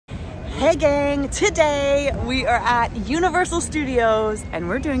Hey gang, today we are at Universal Studios and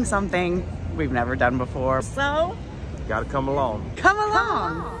we're doing something we've never done before. So, gotta come along. Come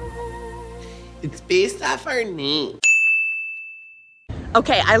along. It's based off our name.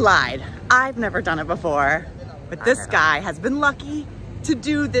 Okay, I lied. I've never done it before, but this guy has been lucky to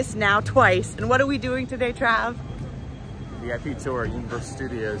do this now twice. And what are we doing today, Trav? VIP tour at Universal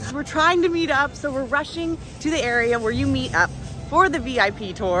Studios. We're trying to meet up, so we're rushing to the area where you meet up for the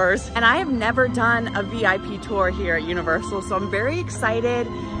VIP tours. And I have never done a VIP tour here at Universal, so I'm very excited.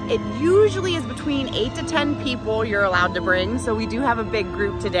 It usually is between 8 to 10 people you're allowed to bring, so we do have a big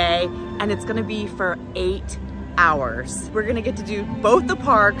group today, and it's gonna be for 8 hours. We're gonna get to do both the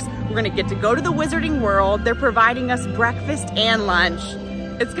parks. We're gonna get to go to the Wizarding World. They're providing us breakfast and lunch.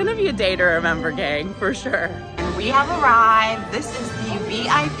 It's gonna be a day to remember, gang, for sure. And we have arrived. This is the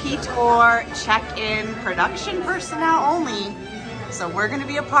VIP tour check-in, production personnel only. So we're gonna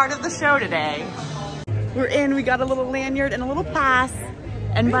be a part of the show today. We're in, we got a little lanyard and a little pass.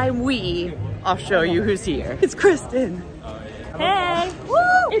 And by we, I'll show you who's here. It's Kristen. Hey, woo!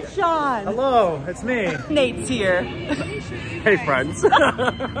 It's Sean. Hello, it's me. Nate's here. Hey friends. And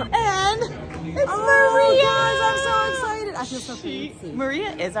it's Maria. Guys, I'm so excited. I feel so fancy.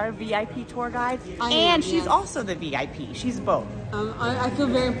 Maria is our VIP tour guide, and she's also the VIP. She's both. I feel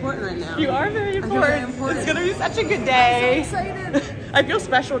very important right now. You are very important. I feel very important. It's gonna be such a good day. I'm so excited. I feel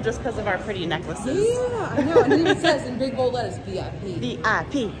special just because of our pretty necklaces. Yeah, I know. And it even says in big bold letters, VIP.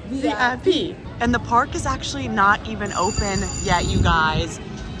 VIP. VIP. And the park is actually not even open yet, you guys.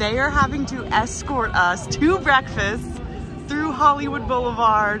 They are having to escort us to breakfast through Hollywood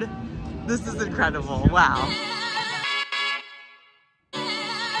Boulevard. This is incredible. Wow.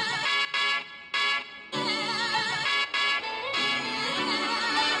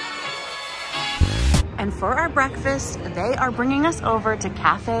 And for our breakfast, they are bringing us over to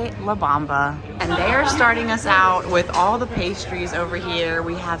Cafe La Bamba. And they are starting us out with all the pastries over here.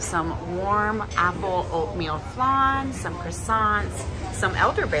 We have some warm apple oatmeal flan, some croissants, some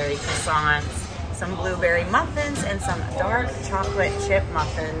elderberry croissants, some blueberry muffins, and some dark chocolate chip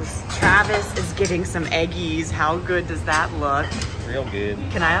muffins. Travis is getting some eggies. How good does that look? Real good.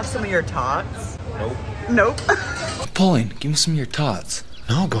 Can I have some of your tots? Nope. Nope. Pauline, give me some of your tots.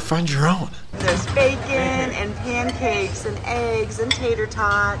 No, go find your own. There's bacon and pancakes and eggs and tater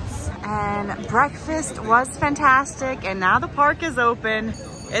tots. And breakfast was fantastic. And now the park is open.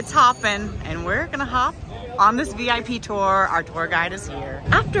 It's hopping. And we're gonna hop on this VIP tour. Our tour guide is here.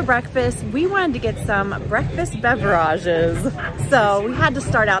 After breakfast, we wanted to get some breakfast beverages. So we had to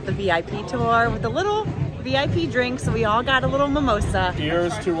start out the VIP tour with a little VIP drink. So we all got a little mimosa.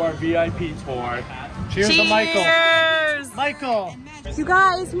 Cheers to our VIP tour. Cheers to Cheers! Michael. Michael. You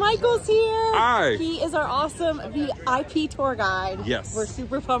guys, Michael's here. Hi. He is our awesome VIP tour guide. Yes. We're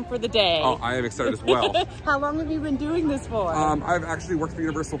super pumped for the day. Oh, I am excited as well. How long have you been doing this for? I've actually worked for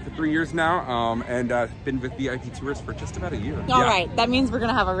Universal for 3 years now, and been with VIP Tours for just about a year. All right, that means we're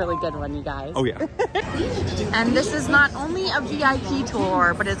gonna have a really good one, you guys. Oh yeah. And this is not only a VIP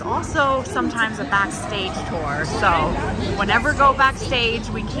tour, but it's also sometimes a backstage tour. So whenever go backstage,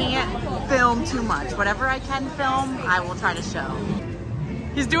 we can't film too much. Whatever I can film, I will try to show.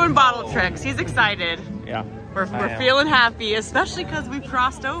 He's doing bottle tricks. He's excited. Yeah. We're feeling happy, especially because we've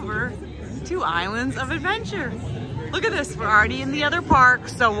crossed over to Islands of Adventure. Look at this, we're already in the other park,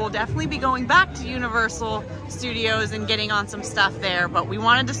 so we'll definitely be going back to Universal Studios and getting on some stuff there, but we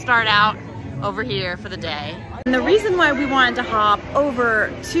wanted to start out over here for the day. And the reason why we wanted to hop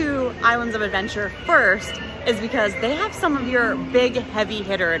over to Islands of Adventure first is because they have some of your big heavy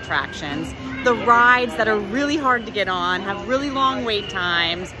hitter attractions. The rides that are really hard to get on, have really long wait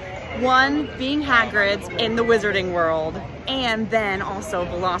times. One being Hagrid's in the Wizarding World, and then also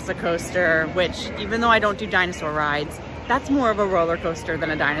Velocicoaster, which even though I don't do dinosaur rides, that's more of a roller coaster than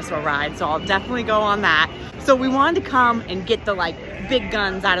a dinosaur ride, so I'll definitely go on that. So we wanted to come and get the big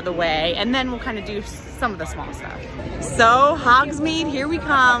guns out of the way, and then we'll kind of do some of the small stuff. So Hogsmeade, here we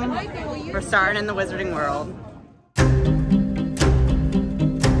come. We're starting in the Wizarding World.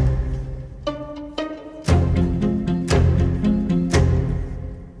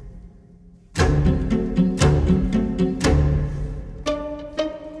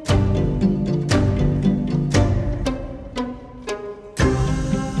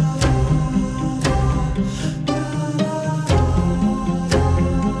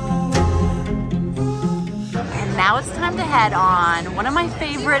 Now it's time to head on one of my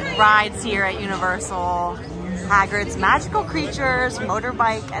favorite rides here at Universal, Hagrid's Magical Creatures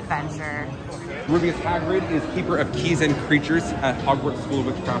Motorbike Adventure. Rubius Hagrid is keeper of keys and creatures at Hogwarts School of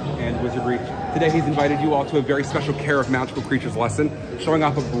Witchcraft and Wizardry. Today he's invited you all to a very special Care of Magical Creatures lesson, showing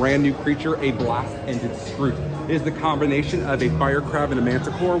off a brand new creature, a blast-ended scroot. It is the combination of a fire crab and a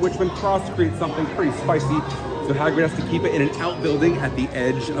manticore, which when crossed creates something pretty spicy. So Hagrid has to keep it in an outbuilding at the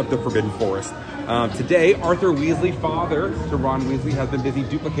edge of the Forbidden Forest. Today, Arthur Weasley, father to Ron Weasley, has been busy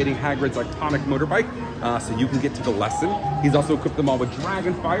duplicating Hagrid's iconic motorbike so you can get to the lesson. He's also equipped them all with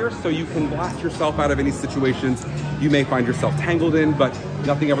dragon fire so you can blast yourself out of any situations you may find yourself tangled in, but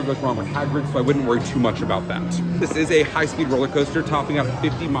nothing ever goes wrong with Hagrid, so I wouldn't worry too much about that. This is a high-speed roller coaster topping out at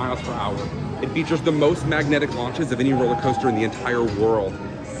 50 miles per hour. It features the most magnetic launches of any roller coaster in the entire world,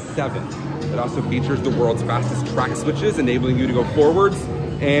 7. It also features the world's fastest track switches, enabling you to go forwards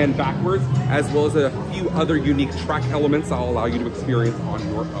and backwards, as well as a few other unique track elements I'll allow you to experience on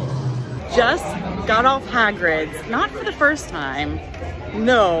your own. Just got off Hagrid's, not for the first time,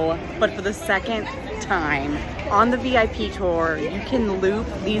 no, but for the second time. On the VIP tour, you can loop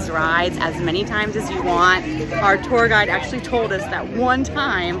these rides as many times as you want. Our tour guide actually told us that one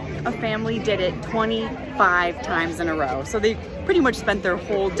time a family did it 25 times in a row. So they pretty much spent their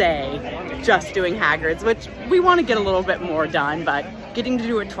whole day just doing Hagrid's, which we want to get a little bit more done, but getting to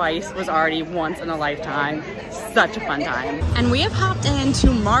do it twice was already once in a lifetime. Such a fun time. And we have hopped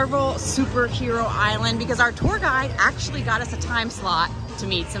into Marvel Superhero Island because our tour guide actually got us a time slot to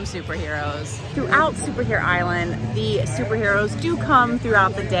meet some superheroes. Throughout Superhero Island, the superheroes do come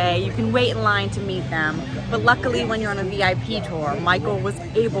throughout the day. You can wait in line to meet them, but luckily when you're on a VIP tour, Michael was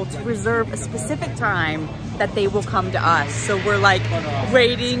able to reserve a specific time that they will come to us. So we're like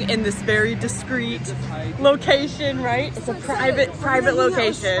waiting in this very discreet location, right? It's a private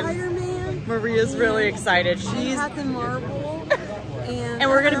location. Maria's really excited. She's Captain Marvel, and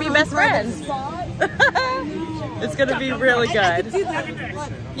we're gonna be best friends. It's gonna be really good.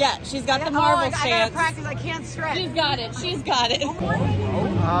 Yeah, she's got the Marvel stance. I gotta practice, I can't stretch. She's got it, she's got it.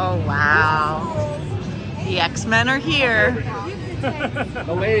 Oh, wow. The X-Men are here.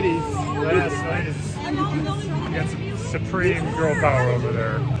 The ladies. Yes, ladies. We got some supreme girl power over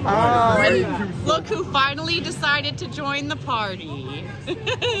there. Oh, and look who finally decided to join the party.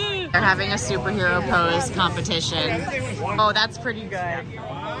 They're having a superhero pose competition. Oh, that's pretty good.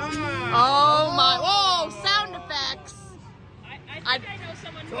 Oh my, whoa, sound effects. I think I know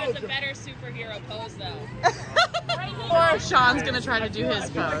someone who has a better superhero pose though. Or Sean's gonna try to do his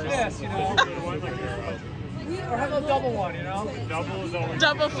pose. Yes, you know. Or have a double one, you know? Double is always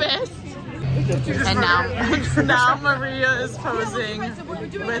Double fist. And now Maria is posing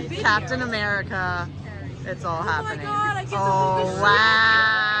with Captain America. It's all happening. Oh, wow.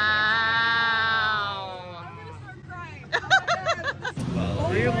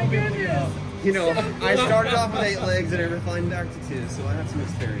 You know, I started off with 8 legs and I refined back to 2, so I have some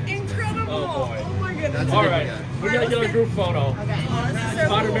experience. Incredible! Oh boy. Oh my goodness. All right, we gotta get a group photo. Okay.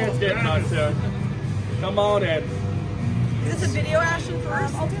 Spider-Man's getting us here. Come on in. Is this a video action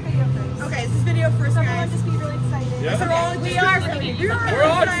first? I'll do video first. Okay, is this video first, guys? Just be really excited. Yeah. We are really excited. We're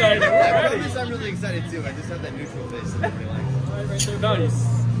all excited. We're I ready. promise I'm really excited too. I just have that neutral face that nobody likes. Right there, nice.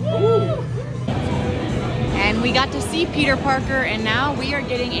 Ooh. And we got to see Peter Parker, and now we are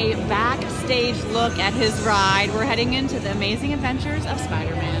getting a backstage look at his ride. We're heading into the amazing adventures of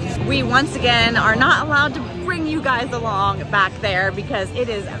Spider-Man. We once again are not allowed to bring you guys along back there because it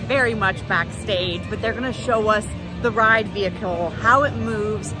is very much backstage, but they're gonna show us the ride vehicle, how it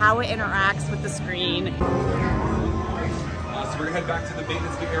moves, how it interacts with the screen. So we're gonna head back to the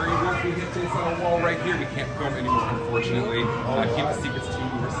maintenance area. Once we hit this wall right here, we can't film anymore, unfortunately. Keep the secrets to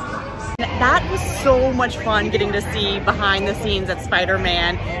yourselves. That was so much fun getting to see behind the scenes at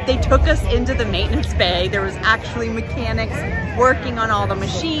Spider-Man. They took us into the maintenance bay. There was actually mechanics working on all the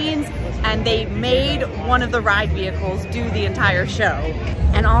machines, and they made one of the ride vehicles do the entire show.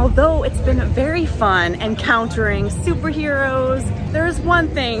 And although it's been very fun encountering superheroes, there's one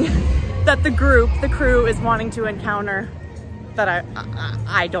thing that the crew is wanting to encounter that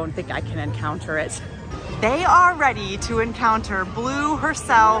I don't think I can encounter it. They are ready to encounter Blue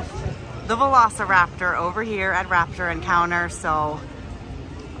herself, the Velociraptor, over here at Raptor Encounter. So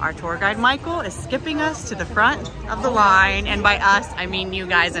our tour guide Michael is skipping us to the front of the line, and by us I mean you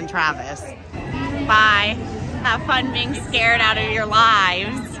guys and Travis. Bye. Have fun being scared out of your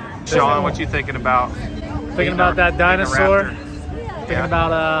lives. Sean, what you thinking about? Thinking about that dinosaur. Thinking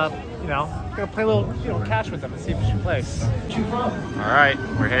about you know, gonna play a little, you know, catch with them and see if we should place. All right,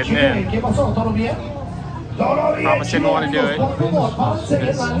 we're heading in. Promise didn't want to do it.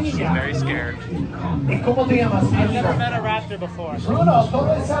 She's very scared. I've never met a raptor before.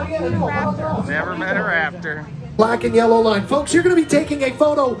 Never met a raptor. black and yellow line. Folks, you're going to be taking a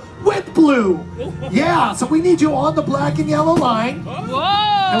photo with Blue. Yeah, so we need you on the black and yellow line. Whoa!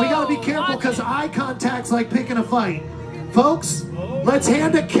 And we got to be careful because eye contact's like picking a fight. Folks, let's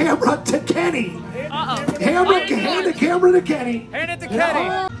hand a camera to Kenny. Hand a camera to Kenny. Hand it to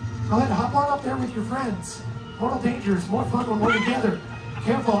Kenny. Go ahead, hop on up there with your friends. Mortal danger is more fun when we're together.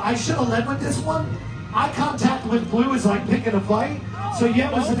 Careful, I should have led with this one. Eye contact with Blue is like picking a fight, so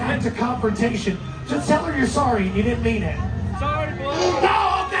yeah, it was an act of confrontation. Just tell her you're sorry and you didn't mean it. Sorry, Blue.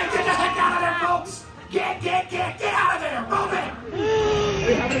 No, okay, get the heck out of there, folks. Get out of there, move it.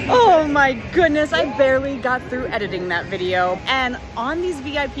 Oh my goodness, I barely got through editing that video. And on these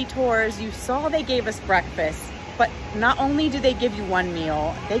VIP tours, you saw they gave us breakfast. But not only do they give you one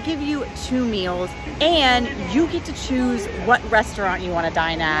meal, they give you 2 meals, and you get to choose what restaurant you want to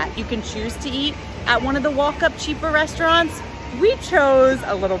dine at. You can choose to eat at one of the walk-up cheaper restaurants. We chose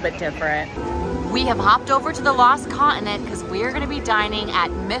a little bit different. We have hopped over to the Lost Continent because we are going to be dining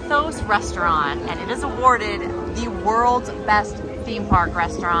at Mythos Restaurant, and it is awarded the world's best theme park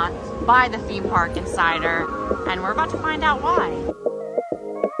restaurant by the Theme Park Insider, and we're about to find out why.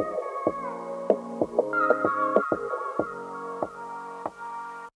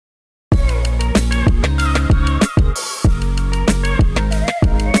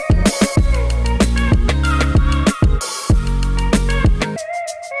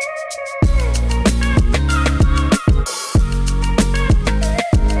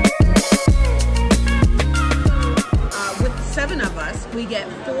 We get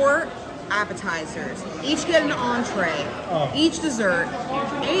 4 appetizers, each get an entree, each dessert,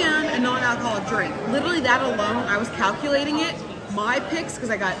 and a non-alcoholic drink. Literally that alone, I was calculating it. My picks, because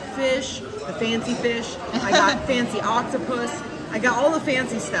I got fish, the fancy fish, I got fancy octopus, I got all the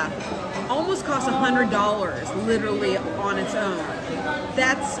fancy stuff. Almost cost $100 literally on its own.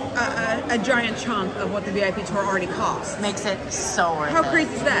 That's a giant chunk of what the VIP tour already costs. Makes it so worth it. How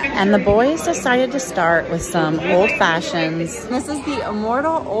crazy is that? And the boys decided to start with some old fashions. This is the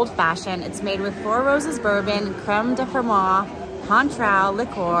Immortal Old Fashioned. It's made with 4 Roses bourbon, creme de fromage, Contral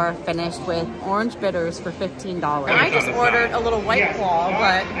liqueur, finished with orange bitters for $15. I just ordered a little White Claw,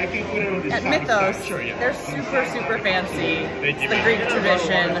 but at Mythos, they're super fancy. It's the Greek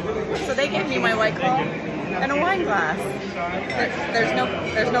tradition. So they gave me my White Claw and a wine glass. There's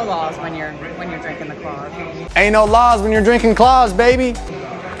no laws when you're drinking the claws. Ain't no laws when you're drinking claws, baby.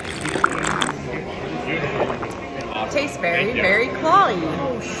 Tastes very clawy.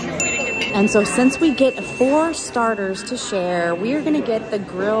 And so since we get 4 starters to share, we are gonna get the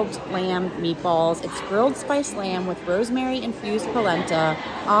grilled lamb meatballs. It's grilled spiced lamb with rosemary infused polenta,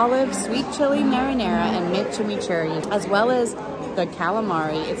 olive, sweet chili marinara, and mint chimichurri, as well as the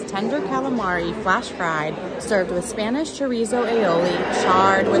calamari. It's tender calamari, flash fried, served with Spanish chorizo aioli,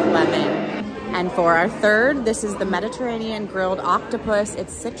 charred with lemon. And for our third, this is the Mediterranean grilled octopus.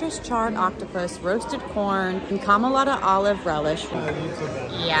 It's citrus charred octopus, roasted corn, and Camelota olive relish.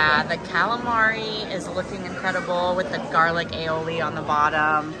 Yeah, the calamari is looking incredible with the garlic aioli on the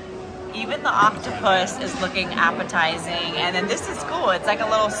bottom. Even the octopus is looking appetizing. And then this is cool. It's like a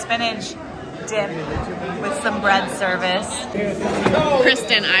little spinach dip with some bread service.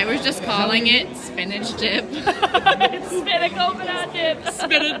 Kristen, I was just calling it spinach dip. It's spanakopita dip.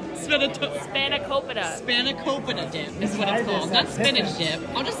 Spanakopita dip is what it's called. Not spinach dip.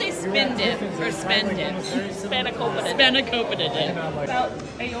 I'll just say spin dip or spin dip. Spanakopita dip. About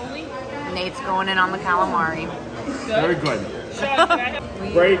aioli? Nate's going in on the calamari. Very good.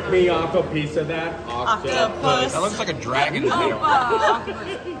 Break me off a piece of that octopus. That looks like a dragon tail.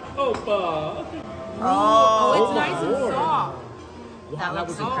 Opa. Oh, it's nice and soft. That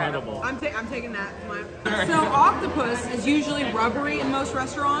looks incredible. I'm taking that. So octopus is usually rubbery in most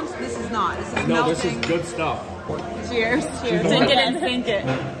restaurants. This is not. This is melting. No, this is good stuff. Cheers. Cheers. Sink it and sink it.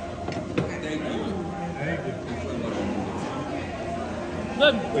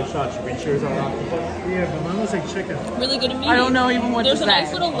 Good. Wait, Sean, should we cheers on octopus? Yeah, but mine looks like chicken. Really good to me. I don't know even what to say. There's a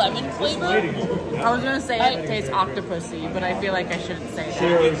nice little lemon flavor. I was gonna say it tastes octopusy, but I feel like I shouldn't say that.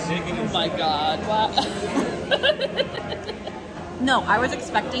 Cheers. Oh my god. Wow. No, I was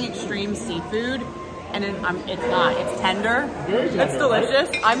expecting extreme seafood, and it's not. It's tender. It's delicious.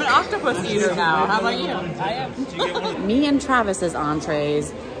 I'm an octopus eater now. How about you? I am. Me and Travis's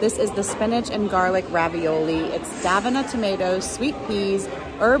entrees. This is the spinach and garlic ravioli. It's Davina tomatoes, sweet peas,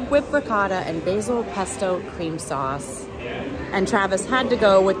 herb whipped ricotta, and basil pesto cream sauce. And Travis had to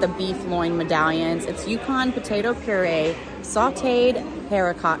go with the beef loin medallions. It's Yukon potato puree, sauteed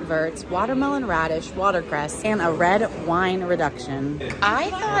haricot verts, watermelon radish, watercress, and a red wine reduction. I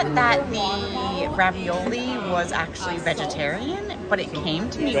thought that the ravioli was actually vegetarian, but it came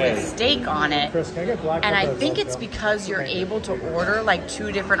to me with steak on it. Chris, can I get black and I pepper? think it's because you're able to order like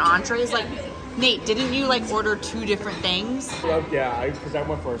 2 different entrees. Like, Nate, didn't you like order 2 different things? Yeah, because I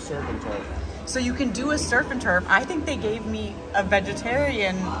went for a surf and turf. So you can do a surf and turf. I think they gave me a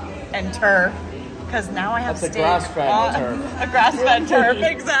vegetarian and turf because now I have That's steak. a grass-fed turf. A grass-fed turf,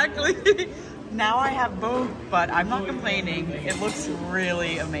 exactly. Now I have both, but I'm not complaining. It looks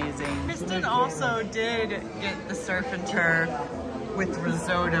really amazing. Kristen also did get the surf and turf with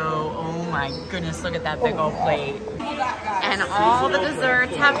risotto. Oh my goodness, look at that big old plate. And all the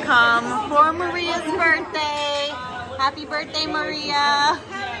desserts have come for Maria's birthday. Happy birthday, Maria.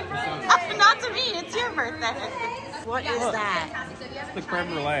 Not to me, it's your birthday. What is that? It's the creme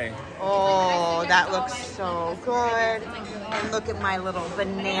brulee. Oh, that looks so good. And look at my little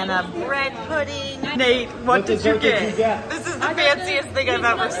banana bread pudding. Nate, what did you get? This is the fanciest thing I've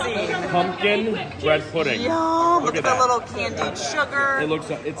ever seen. Pumpkin bread pudding. Yum, look at the little candied sugar.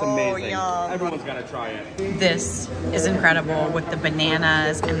 It's amazing. Yum. Everyone's got to try it. This is incredible with the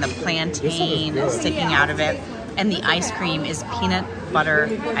bananas and the plantain sticking out of it. And the ice cream is peanut butter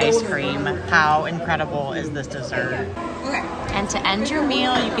ice cream. How incredible is this dessert? Okay. And to end your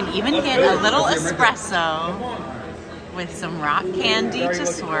meal, you can even get a little espresso with some rock candy to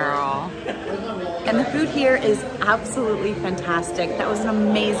swirl. And the food here is absolutely fantastic. That was an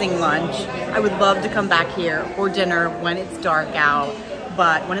amazing lunch. I would love to come back here for dinner when it's dark out.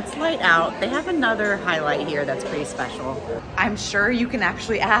 But when it's light out, they have another highlight here that's pretty special. I'm sure you can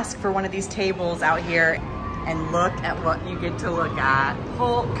actually ask for one of these tables out here and look at what you get to look at.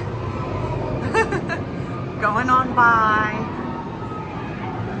 Hulk going on by,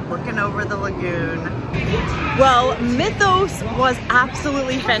 looking over the lagoon. Well, Mythos was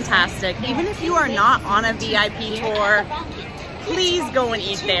absolutely fantastic. Even if you are not on a VIP tour, please go and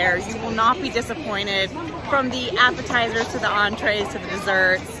eat there. You will not be disappointed. From the appetizers to the entrees to the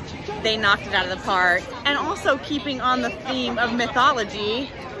desserts, they knocked it out of the park. And also keeping on the theme of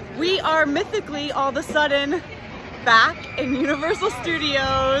mythology, we are mythically all of a sudden back in Universal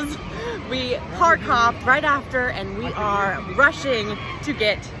Studios. We park hopped right after and we are rushing to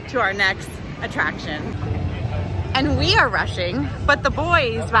get to our next attraction. And we are rushing, but the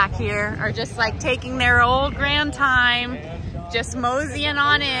boys back here are just like taking their old grand time, just moseying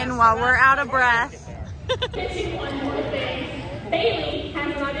on in while we're out of breath. Bailey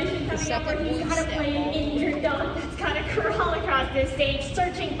has an audition coming up where he's got to play an injured dog that's got to crawl across this stage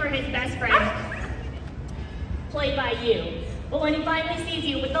searching for his best friend. Played by you. But when he finally sees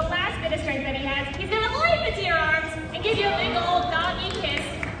you with the last bit of strength that he has, he's going to leap into your arms and give you a big old doggy kiss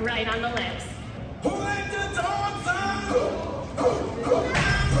right on the lips. Who let the dogs out?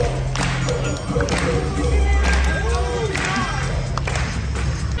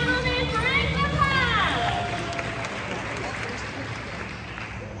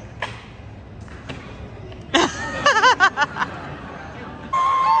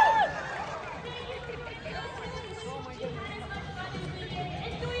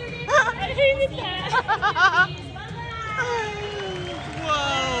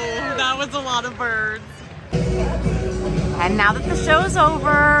 Whoa, that was a lot of birds. And now that the show's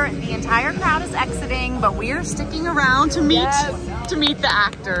over, the entire crowd is exiting, but we are sticking around to meet the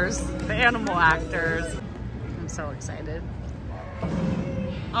actors, the animal actors. I'm so excited.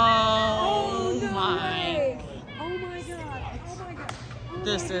 Oh my. Oh my god. Oh my god.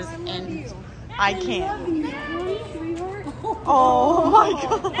 This is I can't. Oh my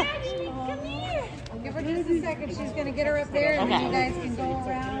god. Give her just a second. She's gonna get her up there, and then you guys can go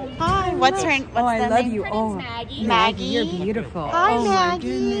around. Hi, what's her name? I love you. Oh, Maggie. You're beautiful. Hi, oh Maggie.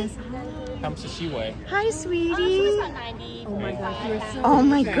 My goodness. How much does she weigh? Hi, sweetie. Oh my gosh, you're so. Oh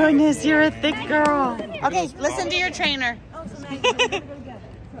my goodness, you're a thick girl. Okay, listen to your trainer.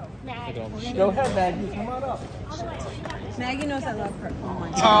 Go ahead, Maggie. Come on up. Maggie knows I love her. Oh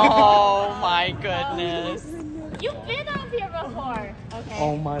my god. Oh my goodness. You've been up here before. Okay.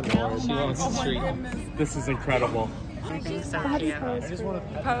 Oh my lord, she wants to treat. This is incredible. She's so cute. I just want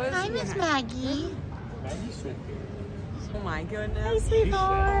to Hi, Miss Maggie. Oh my goodness. Hi,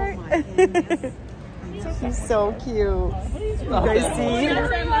 sweetheart. Oh my goodness. She's so cute. You guys see?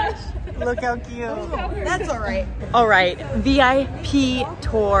 Look how cute. That's all right. All right, VIP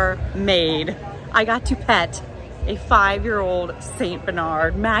tour made. I got to pet a 5-year-old Saint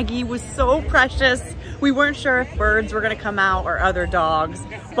Bernard. Maggie was so precious. We weren't sure if birds were gonna come out or other dogs,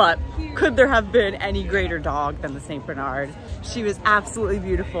 but could there have been any greater dog than the Saint Bernard? She was absolutely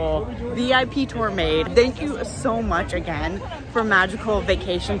beautiful. VIP tour made. Thank you so much again for Magical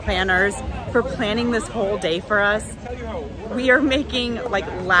Vacation Planners for planning this whole day for us. We are making like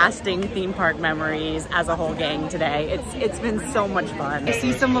lasting theme park memories as a whole gang today. It's been so much fun. I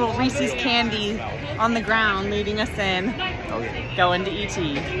see some little Reese's candy on the ground leading us in. Going to ET.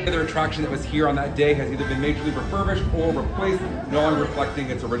 The other attraction that was here on that day has either been majorly refurbished or replaced, no longer reflecting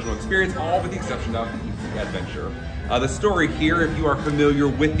its original experience, all with the exception of the ET Adventure. The story here, if you are familiar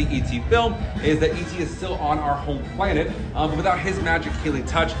with the ET film, is that ET is still on our home planet, but without his magic healing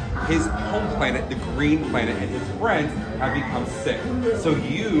touch, his home planet, the green planet, and his friends have become sick. So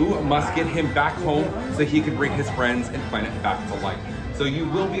you must get him back home so he can bring his friends and planet back to life. So you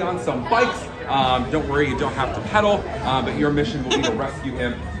will be on some bikes. Don't worry, you don't have to pedal, but your mission will be to rescue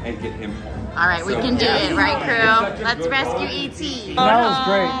him and get him home. All right, we can do it, right, crew? Let's rescue ET. That was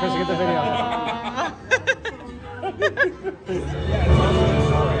great. Chris, get the video.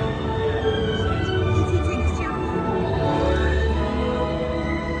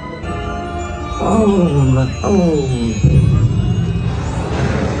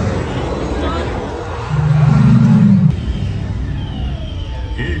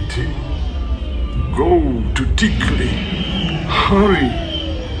 E.T. Go to Tickly. Hurry.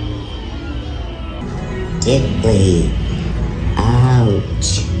 Tickly.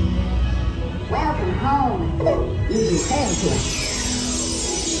 Ouch. Welcome home. Easy Santa.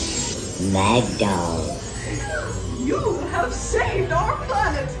 Mad Dog. You have saved our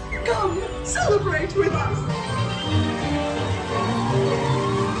planet. Come, celebrate with us.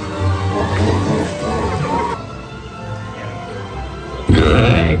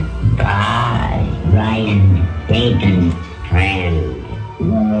 Goodbye, Ryan, Bacon, friend,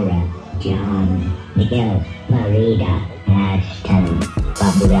 Laura, John, Miguel, Marita, Ashton,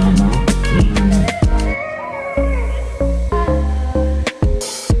 Baburama,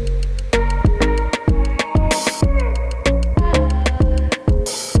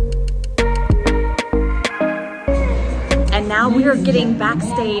 And now we are getting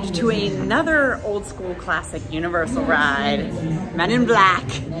backstage to another old school classic Universal ride, Men in Black.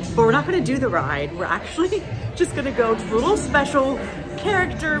 But we're not gonna do the ride. We're actually just gonna go to the little special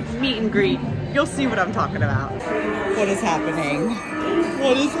character meet and greet. You'll see what I'm talking about. What is happening?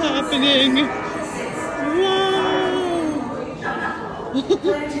 What is happening? Whoa!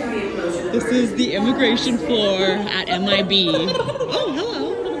 This is the immigration floor at MIB. Oh,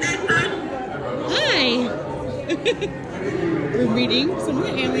 hello. Hi. We're meeting some of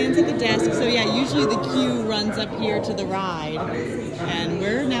the aliens at the desk. So yeah, usually the queue runs up here to the ride. And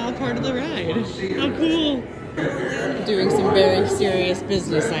we're now a part of the ride. How cool. Doing some very serious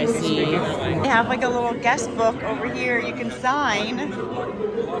business, I see. They have like a little guest book over here you can sign.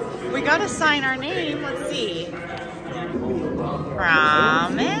 We gotta sign our name, let's see.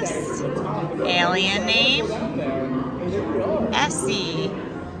 Promise, alien name, Essie.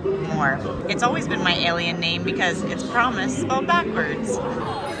 More. It's always been my alien name because it's Promise spelled backwards.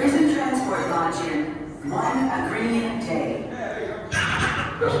 Prison transport launch in 1 agreement day.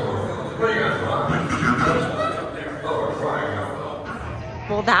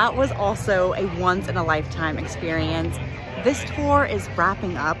 Well, that was also a once-in-a-lifetime experience. This tour is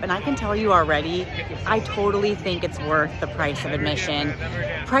wrapping up, and I can tell you already, I totally think it's worth the price of admission.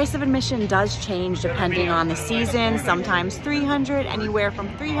 Price of admission does change depending on the season, sometimes $300, anywhere from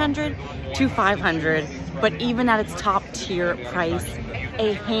 $300 to $500. But even at its top tier price,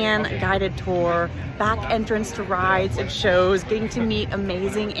 a hand-guided tour, back entrance to rides and shows, getting to meet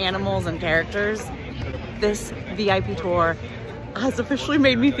amazing animals and characters, this VIP tour has officially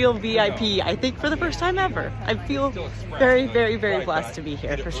made me feel VIP, I think for the first time ever. I feel very, very, very blessed to be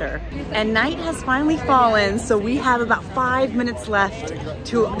here for sure. And night has finally fallen, so we have about 5 minutes left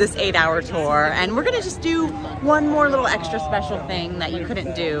to this 8-hour tour. And we're gonna just do one more little extra special thing that you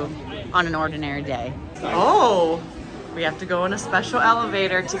couldn't do on an ordinary day. Oh, we have to go in a special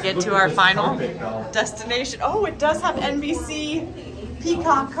elevator to get to our final destination. Oh, it does have NBC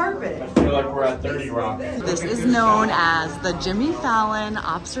peacock carpet. I feel like we're at 30 Rock. This is known as the Jimmy Fallon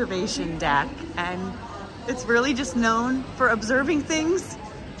Observation Deck, and it's really just known for observing things,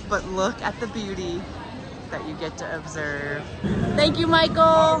 but look at the beauty that you get to observe. Thank you, Michael.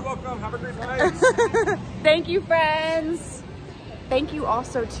 You're welcome. Have a great night. Thank you, friends. thank you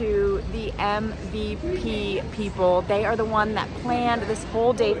also to the MVP people. They are the one that planned this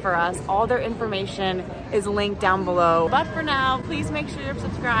whole day for us. All their information is linked down below. But for now, please make sure you're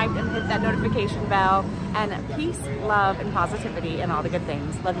subscribed and hit that notification bell. And peace, love, and positivity and all the good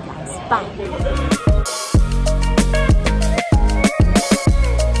things. Love you guys. Bye.